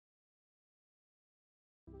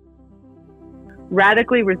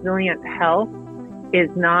Radically resilient health is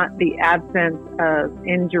not the absence of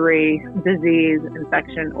injury, disease,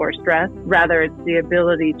 infection, or stress. Rather, it's the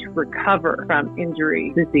ability to recover from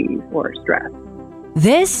injury, disease, or stress.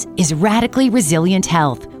 This is Radically Resilient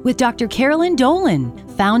Health with Dr. Carolyn Dolan,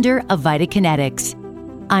 founder of VitaKinetics.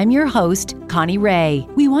 I'm your host, Connie Ray.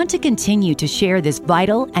 We want to continue to share this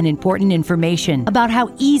vital and important information about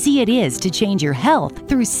how easy it is to change your health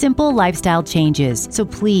through simple lifestyle changes. So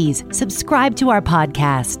please subscribe to our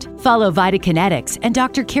podcast. Follow VitaKinetics and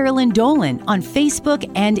Dr. Carolyn Dolan on Facebook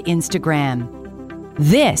and Instagram.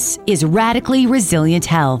 This is Radically Resilient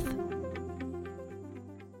Health.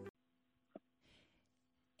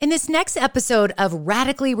 In this next episode of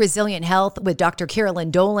Radically Resilient Health with Dr. Carolyn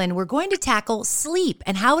Dolan, we're going to tackle sleep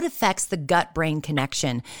and how it affects the gut-brain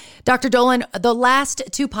connection. Dr. Dolan, the last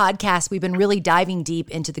two podcasts, we've been really diving deep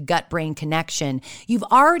into the gut-brain connection. You've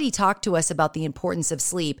already talked to us about the importance of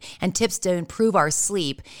sleep and tips to improve our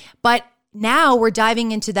sleep, but now we're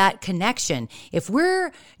diving into that connection. If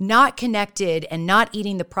we're not connected and not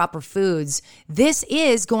eating the proper foods, this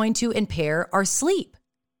is going to impair our sleep.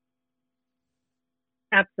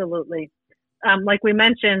 Absolutely. Like we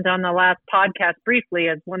mentioned on the last podcast briefly,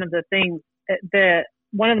 as one of the things,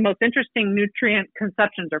 one of the most interesting nutrient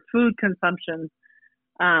consumptions or food consumptions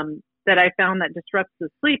that I found that disrupts the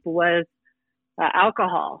sleep was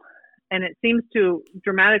alcohol. And it seems to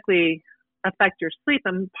dramatically affect your sleep,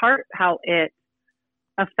 and part how it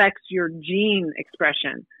affects your gene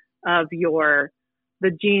expression of the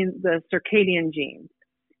circadian genes.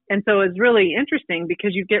 And so it's really interesting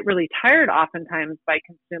because you get really tired oftentimes by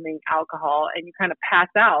consuming alcohol and you kind of pass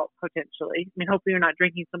out potentially. I mean, hopefully you're not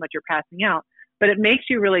drinking so much you're passing out, but it makes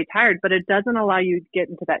you really tired, but it doesn't allow you to get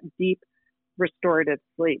into that deep restorative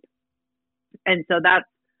sleep. And so that's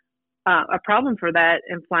a problem for that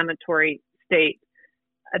inflammatory state.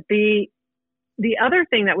 The other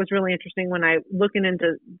thing that was really interesting when I looking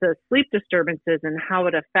into the sleep disturbances and how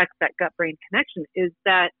it affects that gut-brain connection is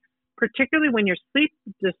that particularly when your sleep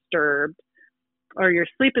disturbed or your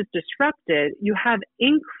sleep is disrupted, you have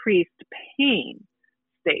increased pain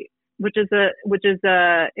state, which is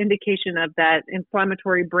a indication of that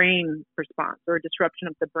inflammatory brain response or disruption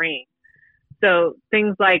of the brain. So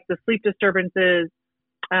things like the sleep disturbances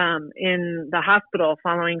in the hospital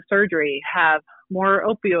following surgery have more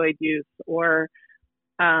opioid use or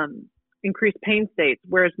increased pain states,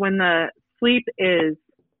 whereas when the sleep is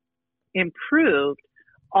improved,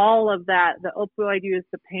 all of that, the opioid use,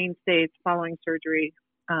 the pain states following surgery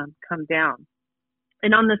come down.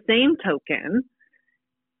 And on the same token,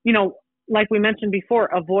 like we mentioned before,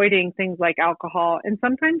 avoiding things like alcohol and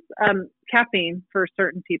sometimes caffeine for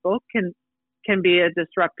certain people can be a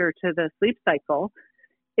disruptor to the sleep cycle,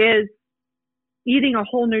 is eating a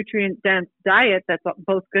whole nutrient-dense diet that's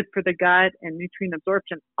both good for the gut and nutrient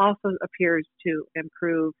absorption also appears to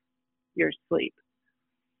improve your sleep.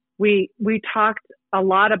 We talked a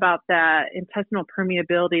lot about that intestinal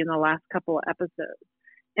permeability in the last couple of episodes.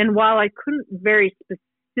 And while I couldn't very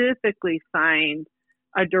specifically find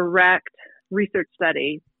a direct research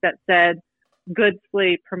study that said good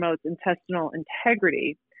sleep promotes intestinal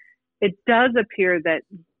integrity, it does appear that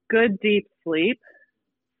good deep sleep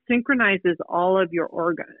synchronizes all of your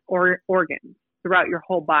organs throughout your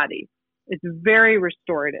whole body. It's very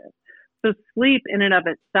restorative. So sleep in and of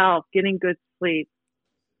itself, getting good sleep,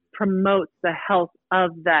 promotes the health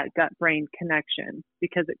of that gut-brain connection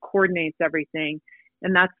because it coordinates everything.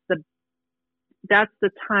 And that's the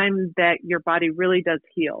time that your body really does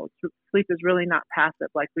heal. Sleep is really not passive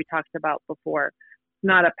like we talked about before. It's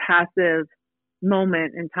not a passive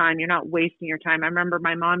moment in time. You're not wasting your time. I remember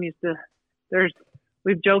my mom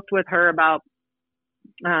we've joked with her about,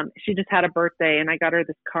 she just had a birthday and I got her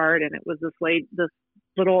this card and it was this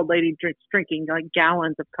little old lady drinking like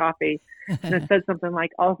gallons of coffee. And it said something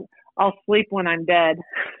like, I'll sleep when I'm dead.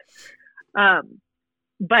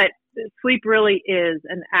 But sleep really is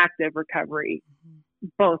an active recovery,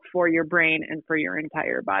 both for your brain and for your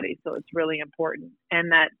entire body. So it's really important.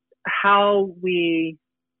 And that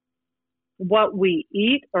what we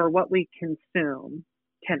eat or what we consume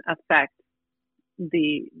can affect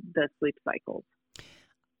the sleep cycles.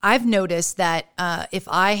 I've noticed that if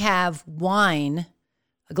I have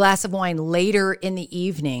a glass of wine later in the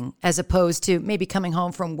evening, as opposed to maybe coming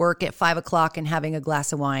home from work at 5 o'clock and having a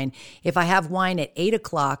glass of wine, if I have wine at 8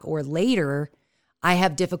 o'clock or later, I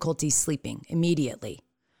have difficulty sleeping immediately.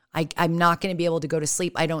 I'm not going to be able to go to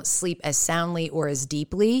sleep. I don't sleep as soundly or as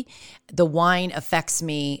deeply. The wine affects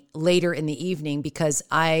me later in the evening because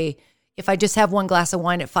if I just have one glass of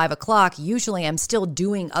wine at 5 o'clock, usually I'm still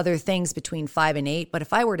doing other things between 5 and 8. But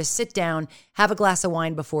if I were to sit down, have a glass of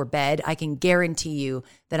wine before bed, I can guarantee you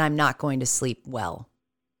that I'm not going to sleep well.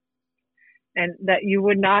 And that it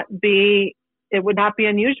would not be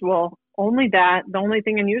unusual. The only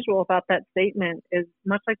thing unusual about that statement is,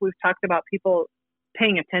 much like we've talked about people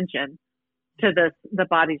paying attention to the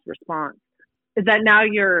body's response, is that now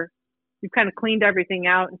you've kind of cleaned everything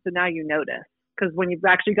out. And so now you notice, because when you've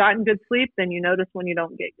actually gotten good sleep, then you notice when you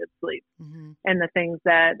don't get good sleep, and the things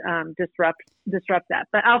that disrupt that.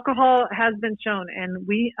 But alcohol has been shown, and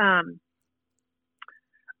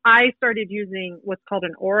I started using what's called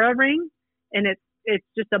an Oura ring, and it's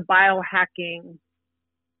just a biohacking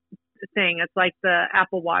thing. It's like the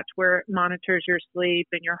Apple Watch, where it monitors your sleep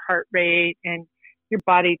and your heart rate and your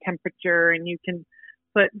body temperature, and you can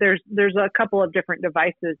there's a couple of different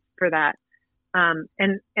devices for that.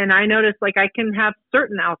 And I noticed, like, I can have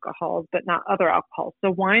certain alcohols, but not other alcohols.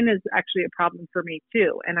 So wine is actually a problem for me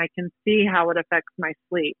too. And I can see how it affects my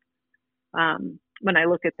sleep, when I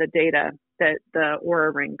look at the data that the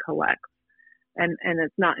Oura ring collects. And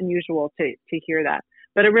it's not unusual to hear that,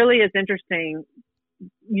 but it really is interesting.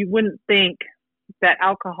 You wouldn't think that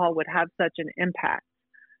alcohol would have such an impact.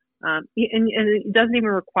 And it doesn't even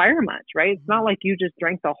require much, right? It's not like you just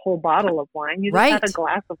drank the whole bottle of wine. You just had a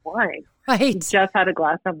glass of wine. Right. You just had a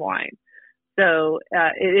glass of wine. So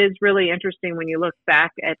it is really interesting when you look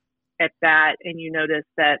back at that, and you notice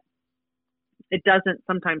that it doesn't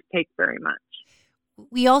sometimes take very much.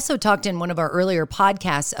 We also talked in one of our earlier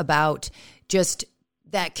podcasts about just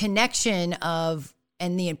that connection of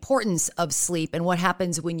and the importance of sleep and what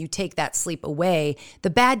happens when you take that sleep away, the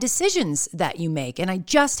bad decisions that you make. And I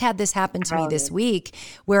just had this happen to me this week,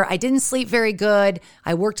 where I didn't sleep very good.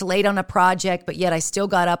 I worked late on a project, but yet I still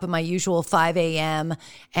got up at my usual 5 a.m.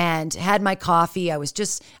 and had my coffee. I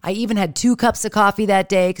even had 2 cups of coffee that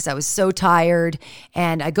day because I was so tired.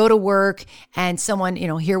 And I go to work, and someone,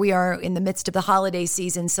 here we are in the midst of the holiday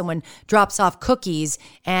season, someone drops off cookies.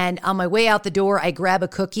 And on my way out the door, I grab a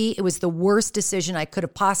cookie. It was the worst decision I could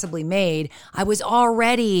have possibly made. I was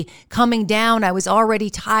already coming down. I was already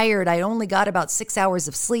tired. I only got about 6 hours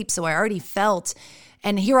of sleep, so I already felt,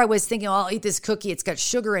 and here I was thinking, I'll eat this cookie. It's got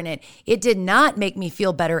sugar in it. It did not make me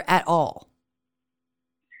feel better at all.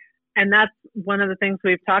 And that's one of the things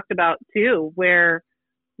we've talked about too, where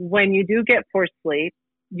when you do get poor sleep,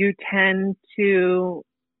 you tend to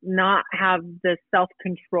not have the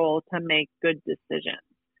self-control to make good decisions.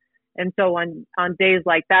 And so on days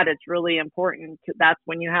like that, it's really important. That's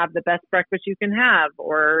when you have the best breakfast you can have,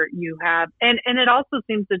 or you have, and it also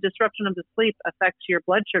seems the disruption of the sleep affects your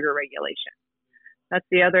blood sugar regulation. That's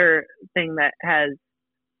the other thing that has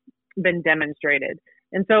been demonstrated.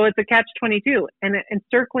 And so it's a catch-22. And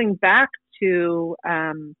circling back to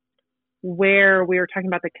where we were talking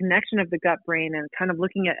about the connection of the gut brain and kind of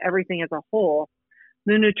looking at everything as a whole,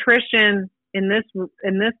 the nutrition in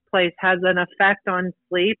this place has an effect on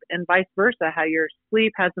sleep, and vice versa, how your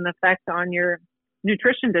sleep has an effect on your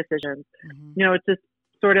nutrition decisions. Mm-hmm. It's this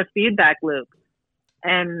sort of feedback loop,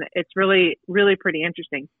 and it's really, really pretty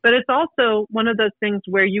interesting. But it's also one of those things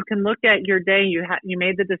where you can look at your day, you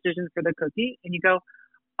made the decision for the cookie, and you go,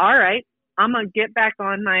 all right, I'm going to get back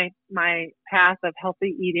on my path of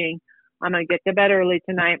healthy eating. I'm going to get to bed early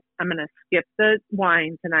tonight. I'm going to skip the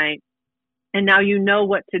wine tonight. And now you know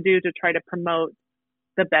what to do to try to promote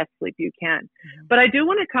the best sleep you can. Mm-hmm. But I do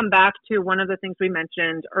want to come back to one of the things we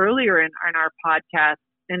mentioned earlier in our podcast,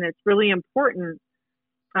 and it's really important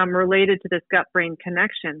related to this gut-brain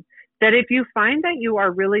connection, that if you find that you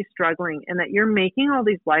are really struggling and that you're making all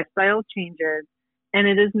these lifestyle changes and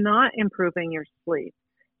it is not improving your sleep,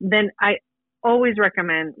 then I always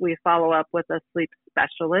recommend we follow up with a sleep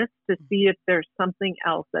specialist to see if there's something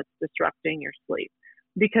else that's disrupting your sleep.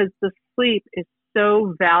 Because the sleep is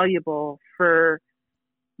so valuable for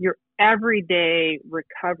your everyday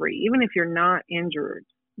recovery, even if you're not injured,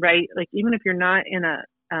 right? Like even if you're not in a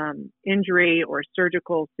injury or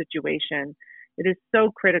surgical situation, it is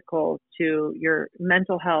so critical to your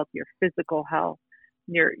mental health, your physical health,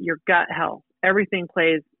 your gut health. Everything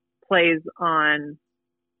plays on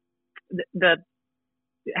the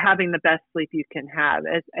having the best sleep you can have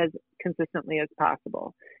as consistently as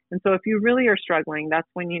possible. And so if you really are struggling, that's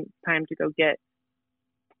when it's time to go get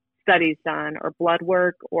studies done or blood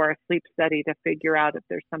work or a sleep study to figure out if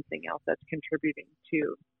there's something else that's contributing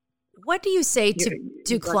to. What do you say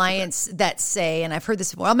to clients that say, and I've heard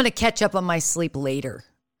this before, I'm going to catch up on my sleep later?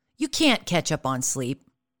 You can't catch up on sleep.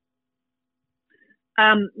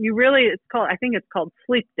 I think it's called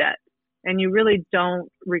sleep debt, and you really don't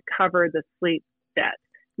recover the sleep debt.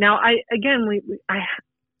 Now,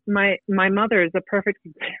 my mother is a perfect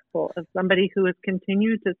example of somebody who has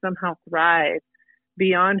continued to somehow thrive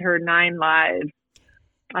beyond her 9 lives,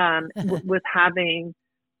 with having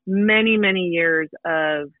many, many years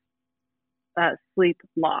of sleep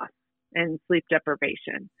loss and sleep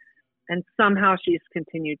deprivation. And somehow she's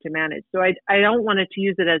continued to manage. So I don't want to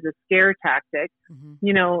use it as a scare tactic,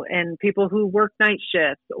 and people who work night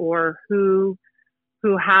shifts or who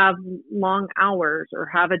have long hours or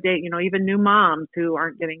have a day, even new moms who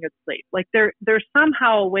aren't getting good sleep. Like there's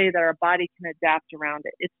somehow a way that our body can adapt around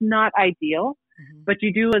it. It's not ideal, but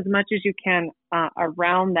you do as much as you can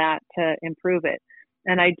around that to improve it.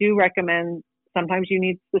 And I do recommend sometimes you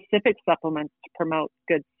need specific supplements to promote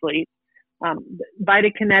good sleep.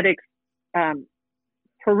 Vitakinetics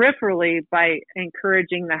peripherally by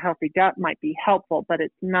encouraging the healthy gut might be helpful, but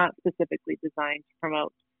it's not specifically designed to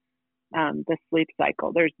promote the sleep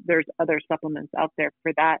cycle. There's other supplements out there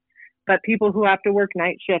for that. But people who have to work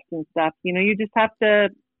night shifts and stuff, you just have to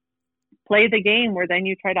play the game where then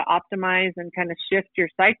you try to optimize and kind of shift your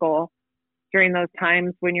cycle during those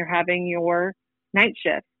times when you're having your night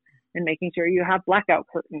shift and making sure you have blackout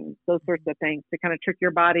curtains, those sorts of things to kind of trick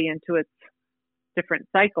your body into its different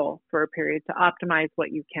cycle for a period to optimize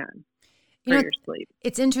what you can for your sleep.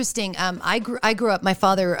 It's interesting. I grew up, my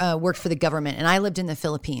father worked for the government and I lived in the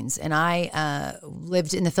Philippines, and I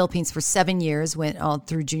lived in the Philippines for 7 years, went all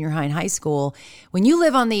through junior high and high school. When you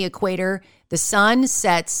live on the equator, the sun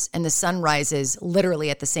sets and the sun rises literally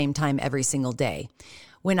at the same time every single day.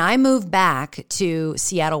 When I moved back to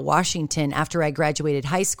Seattle, Washington, after I graduated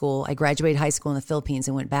high school in the Philippines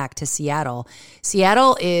and went back to Seattle.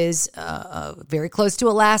 Seattle is very close to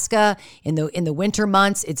Alaska. In the winter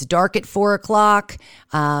months, it's dark at 4:00.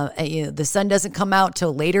 The sun doesn't come out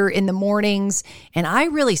till later in the mornings. And I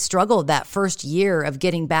really struggled that first year of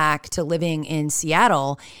getting back to living in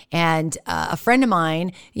Seattle. And a friend of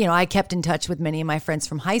mine, I kept in touch with many of my friends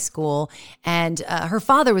from high school, and her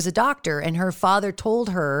father was a doctor, and her father told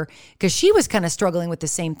her, because she was kind of struggling with the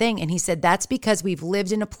same thing. And he said, that's because we've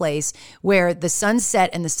lived in a place where the sun set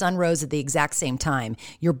and the sun rose at the exact same time.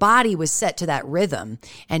 Your body was set to that rhythm.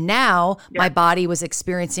 And now my body was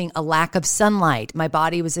experiencing a lack of sunlight. My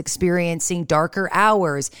body was experiencing darker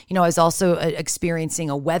hours. I was also experiencing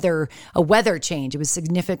a weather change. It was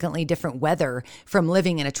significantly different weather from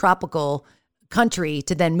living in a tropical country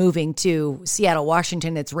to then moving to Seattle,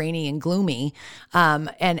 Washington. It's rainy and gloomy,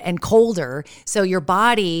 and colder. So your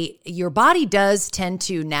body does tend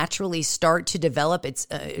to naturally start to develop. It's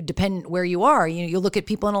dependent where you are. You look at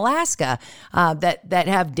people in Alaska that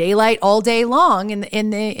have daylight all day long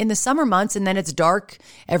in the summer months, and then it's dark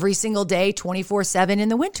every single day, 24/7 in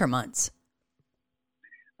the winter months.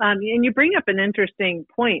 And you bring up an interesting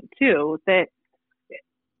point too, that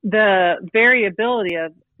the variability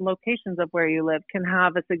of locations of where you live can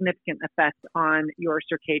have a significant effect on your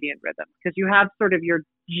circadian rhythm, because you have sort of your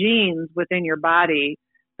genes within your body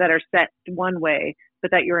that are set one way, but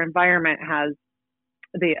that your environment has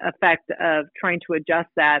the effect of trying to adjust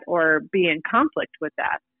that or be in conflict with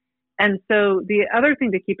that. And so the other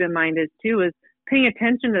thing to keep in mind is paying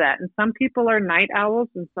attention to that. And some people are night owls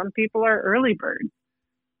and some people are early birds,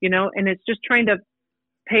 and it's just trying to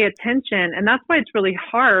pay attention. And that's why it's really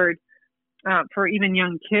hard for even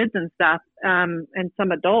young kids and stuff, and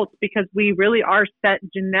some adults, because we really are set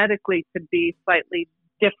genetically to be slightly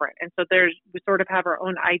different. And so we sort of have our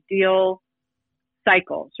own ideal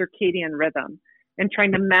cycle, circadian rhythm, and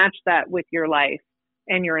trying to match that with your life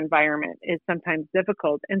and your environment is sometimes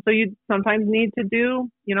difficult. And so you sometimes need to do,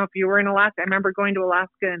 if you were in Alaska, I remember going to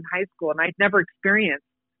Alaska in high school and I'd never experienced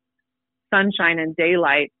sunshine and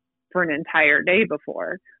daylight for an entire day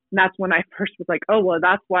before. And that's when I first was like, oh, well,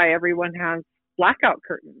 that's why everyone has blackout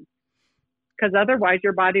curtains, because otherwise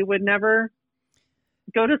your body would never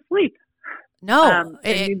go to sleep. No.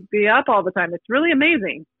 And you'd be up all the time. It's really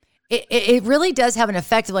amazing. It really does have an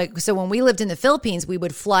effect. So when we lived in the Philippines, we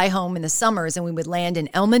would fly home in the summers and we would land in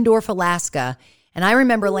Elmendorf, Alaska. And I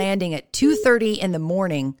remember landing at 2:30 in the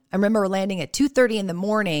morning.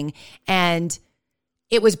 And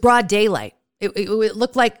it was broad daylight. It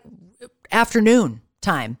looked like afternoon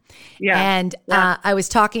time. Yeah. And I was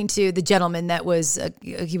talking to the gentleman that was,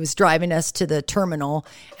 he was driving us to the terminal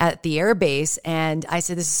at the air base. And I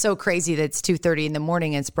said, this is so crazy that it's 2:30 in the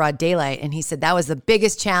morning and it's broad daylight. And he said, that was the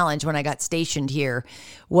biggest challenge when I got stationed here.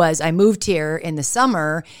 Was I moved here in the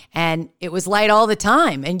summer and it was light all the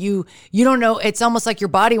time. And you don't know, it's almost like your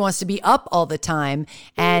body wants to be up all the time.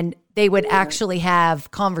 And they would actually have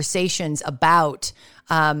conversations about,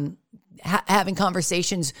 having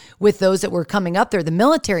conversations with those that were coming up there, the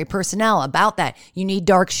military personnel, about that. You need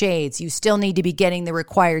dark shades. You still need to be getting the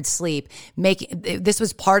required sleep. This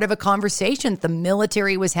was part of a conversation the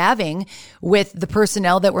military was having with the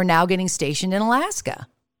personnel that were now getting stationed in Alaska.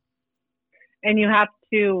 And you have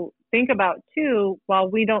to think about too, while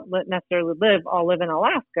we don't necessarily live in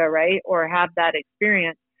Alaska, right? Or have that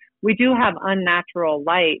experience, we do have unnatural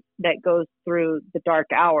light that goes through the dark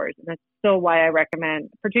hours. And that's still why I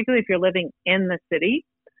recommend, particularly if you're living in the city,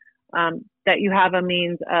 that you have a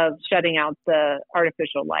means of shutting out the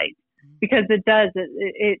artificial light, because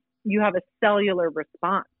you have a cellular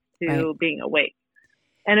response to being awake.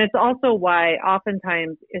 And it's also why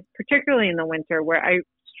oftentimes, particularly in the winter, where I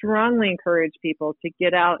strongly encourage people to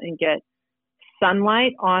get out and get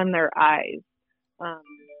sunlight on their eyes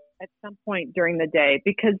at some point during the day,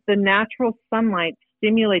 because the natural sunlight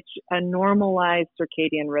stimulates a normalized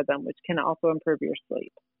circadian rhythm, which can also improve your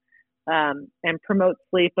sleep and promote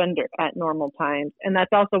sleep at normal times. And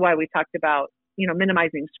that's also why we talked about,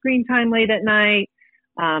 minimizing screen time late at night,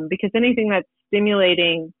 because anything that's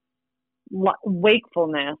stimulating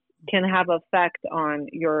wakefulness can have effect on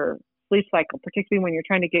your sleep cycle, particularly when you're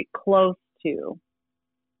trying to get close to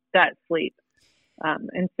that sleep.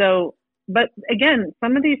 But again,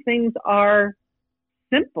 some of these things are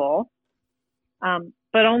simple,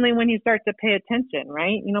 but only when you start to pay attention,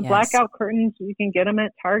 right? Yes. Blackout curtains, you can get them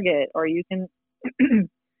at Target, or you can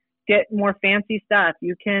get more fancy stuff.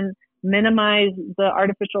 You can minimize the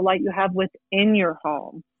artificial light you have within your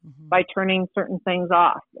home by turning certain things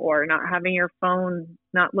off, or not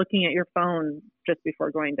looking at your phone just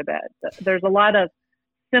before going to bed. There's a lot of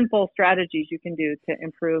simple strategies you can do to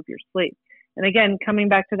improve your sleep. And again, coming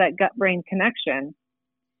back to that gut-brain connection,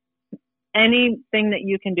 anything that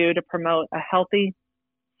you can do to promote a healthy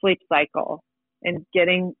sleep cycle and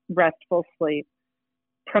getting restful sleep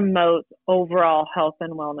promotes overall health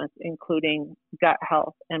and wellness, including gut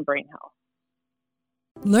health and brain health.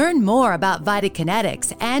 Learn more about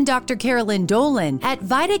Vitakinetics and Dr. Carolyn Dolan at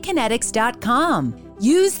Vitakinetics.com.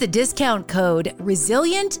 Use the discount code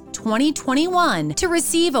RESILIENT2021 to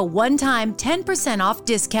receive a one-time 10% off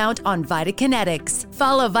discount on Vitakinetics.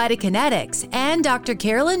 Follow Vitakinetics and Dr.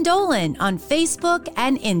 Carolyn Dolan on Facebook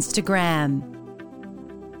and Instagram.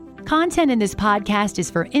 Content in this podcast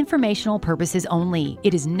is for informational purposes only.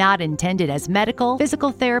 It is not intended as medical,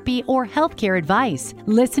 physical therapy, or healthcare advice.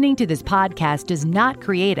 Listening to this podcast does not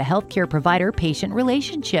create a healthcare provider-patient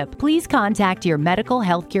relationship. Please contact your medical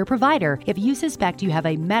healthcare provider if you suspect you have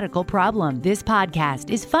a medical problem. This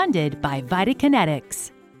podcast is funded by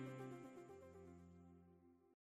Vitakinetics.